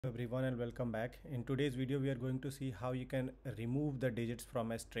Everyone and welcome back. In today's video we are going to see how you can remove the digits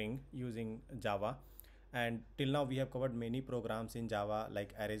from a string using Java. And till now we have covered many programs in Java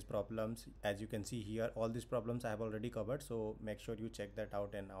like arrays problems. As you can see here, all these problems I have already covered, so make sure you check that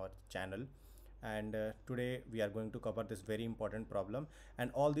out in our channel. And today we are going to cover this very important problem, and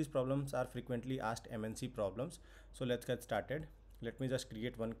all these problems are frequently asked MNC problems. So let's get started. Let me just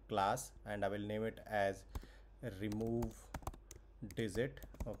create one class and I will name it as remove digit.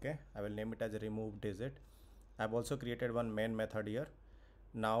 Okay, I will name it as a remove digit. I've also created one main method here.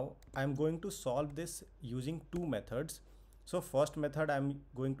 Now I'm going to solve this using two methods. So first method I'm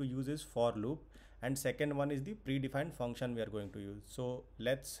going to use is for loop, and second one is the predefined function we are going to use. So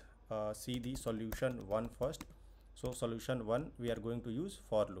let's see the solution one first. So solution one, we are going to use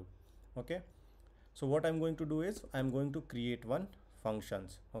for loop. Okay, so what I'm going to do is I'm going to create one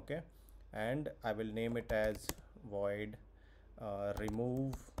functions. Okay, and I will name it as void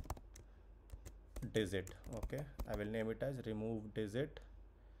remove digit. Okay, I will name it as remove digit.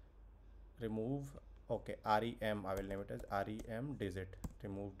 Remove, okay, rem, I will name it as rem digit,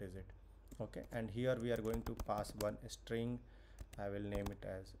 remove digit. Okay, and here we are going to pass one string. I will name it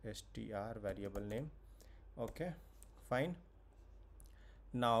as str, variable name. Okay, fine.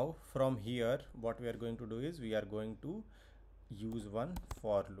 Now from here what we are going to do is we are going to use one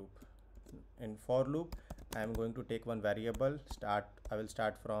for loop. In for loop I am going to take one variable start. I will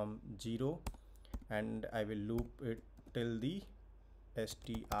start from 0 and I will loop it till the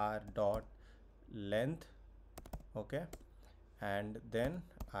str dot length. Okay, and then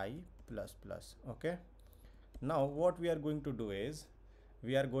I plus plus. Okay, now what we are going to do is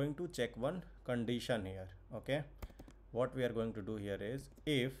we are going to check one condition here. Okay, what we are going to do here is,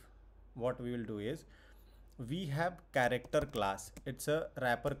 if what we will do is we have character class. It's a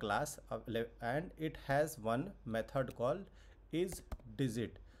wrapper class and it has one method called is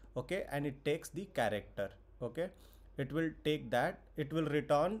digit. Okay, and it takes the character. Okay, it will take that, it will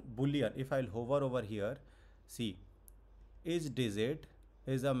return boolean. If I'll hover over here, see, is digit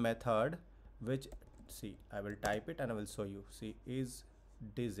is a method which, see, I will type it and I will show you. See, is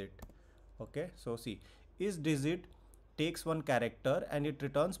digit. Okay, so see, is digit takes one character and it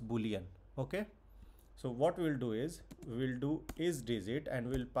returns boolean. Okay, so what we will do is we will do is digit and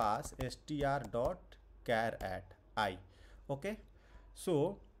we'll pass str dot char at I. Okay,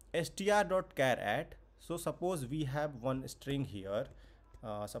 so str dot char at, so suppose we have one string here.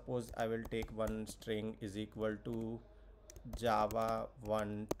 Suppose I will take one string is equal to java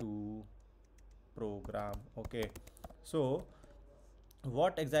 1 2 program. Okay, so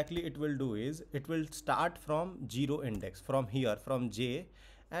what exactly it will do is it will start from 0 index, from here, from j,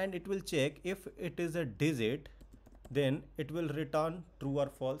 and it will check if it is a digit, then it will return true or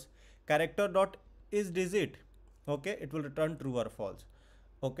false. Character dot is digit. Okay, it will return true or false.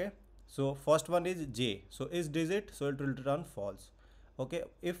 Okay, so first one is j, so is digit, so it will return false. Okay,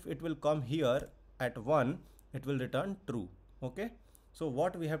 if it will come here at 1, it will return true. Okay, so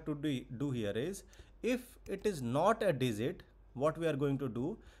what we have to do here is, if it is not a digit, what we are going to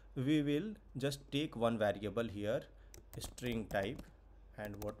do, we will just take one variable here, string type,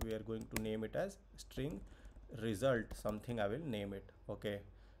 and what we are going to name it as string result, something I will name it. Okay,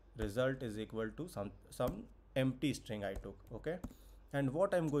 result is equal to some empty string I took. Okay, and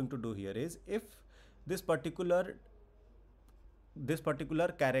what I'm going to do here is, if this particular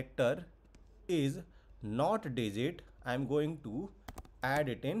character is not digit, I'm going to add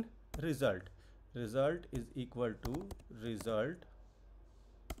it in result. Result is equal to result.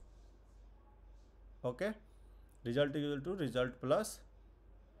 Okay, result is equal to result plus.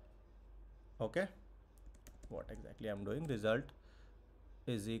 Okay, what exactly I'm doing, result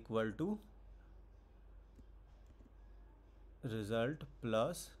is equal to result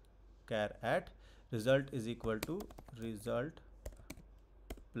plus char at, result is equal to result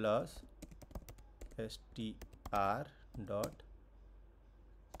plus str dot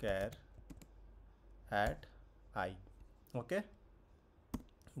char at I. Okay,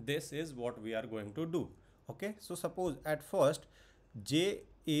 this is what we are going to do. Okay, so suppose at first j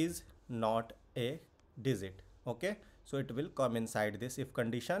is not a digit. Okay, so it will come inside this if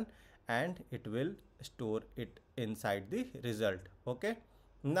condition and it will store it inside the result. Okay,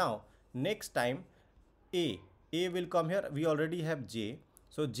 now next time a will come here. We already have j,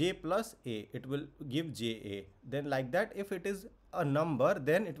 so j plus a, it will give ja. Then like that, if it is a number,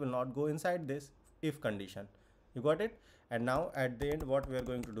 then it will not go inside this if condition. You got it? And now at the end what we are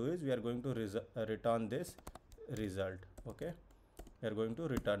going to do is we are going to return this result. Okay, we are going to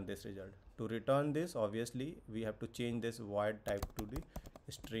return this result. To return this, obviously we have to change this void type to the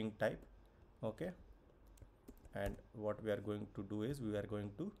string type. Okay, and what we are going to do is we are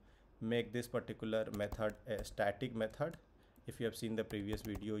going to make this particular method a static method. If you have seen the previous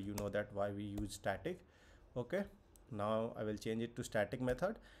video, you know that why we use static. Okay, now I will change it to static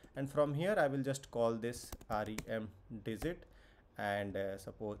method, and from here I will just call this rem digit, and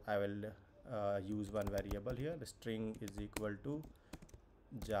suppose I will use one variable here. The string is equal to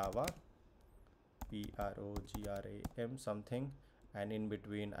java program something, and in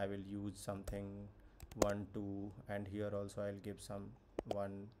between I will use something 1 2, and here also I'll give some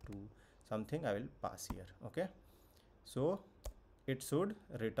 1 2 something I will pass here. Okay, so it should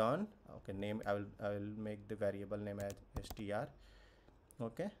return, okay, name I will make the variable name as str.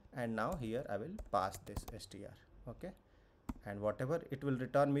 Okay, and now here I will pass this str. Okay, and whatever it will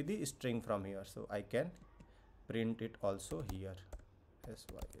return me the string from here, so I can print it also here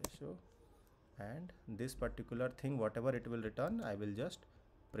so, and this particular thing whatever it will return I will just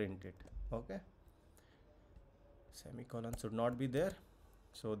print it. Okay, semicolon should not be there,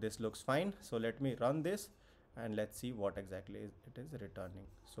 so this looks fine. So let me run this and let's see what exactly it is returning.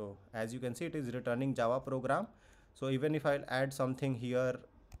 So as you can see, it is returning Java program. So even if I'll add something here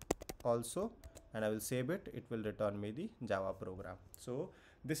also and I will save it, it will return me the Java program. So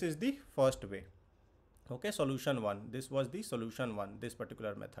this is the first way. Okay, solution one. This was the solution one, this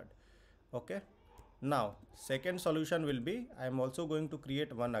particular method. Okay, now second solution will be I am also going to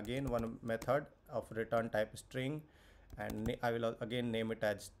create one method of return type string, and I will again name it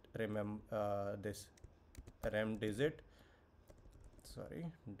as this rem digit.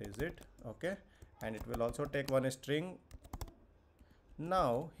 Okay, and it will also take one string.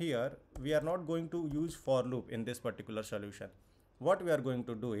 Now here we are not going to use for loop in this particular solution. What we are going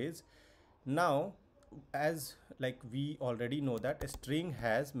to do is, now as like we already know that a string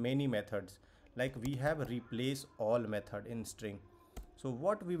has many methods, like we have replace all method in string. So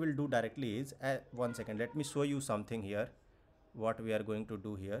what we will do directly is, one second, let me show you something here. What we are going to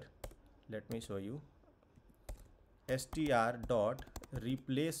do here, let me show you. Str dot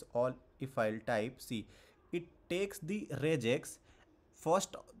replace all if I'll type, see, it takes the regex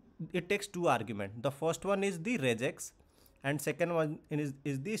first. It takes two arguments. The first one is the regex and second one is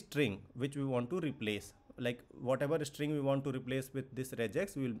the string which we want to replace. Like whatever string we want to replace with this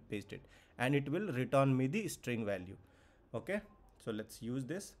regex, we will paste it and it will return me the string value. Okay, so let's use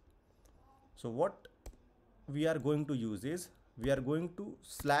this. So what we are going to use is, we are going to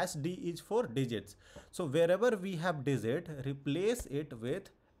 /d is for digits. So wherever we have digit, replace it with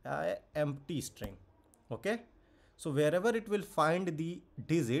empty string. Okay, so wherever it will find the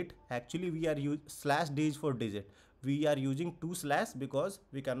digit, actually we are use /d is for digit. We are using two slash because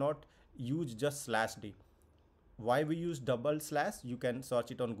we cannot use just /d. Why we use double slash, you can search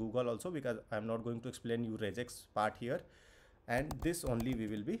it on Google also, because I am not going to explain you regex part here, and this only we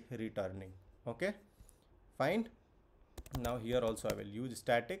will be returning. Okay, fine. Now here also I will use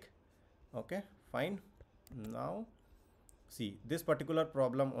static. Okay, fine. Now see, this particular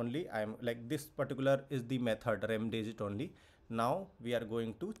problem only I am like, this particular is the method rem digit only. Now we are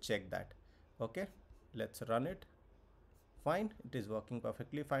going to check that. Okay, let's run it. Fine, it is working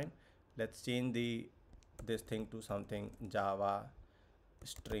perfectly fine. Let's change this thing to something Java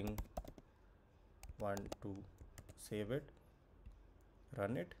string 1 2, save it,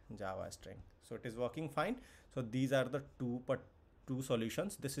 run it, Java string. So it is working fine. So these are the two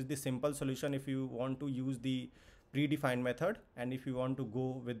solutions. This is the simple solution if you want to use the predefined method, and if you want to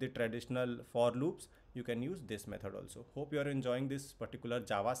go with the traditional for loops, you can use this method also. Hope you are enjoying this particular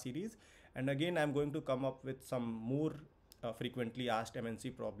Java series, and again I'm going to come up with some more frequently asked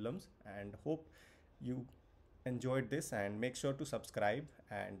MNC problems, and hope you enjoyed this, and make sure to subscribe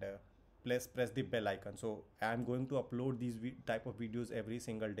and press the bell icon. So I'm going to upload these type of videos every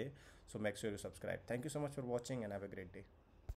single day, so make sure you subscribe. Thank you so much for watching and have a great day.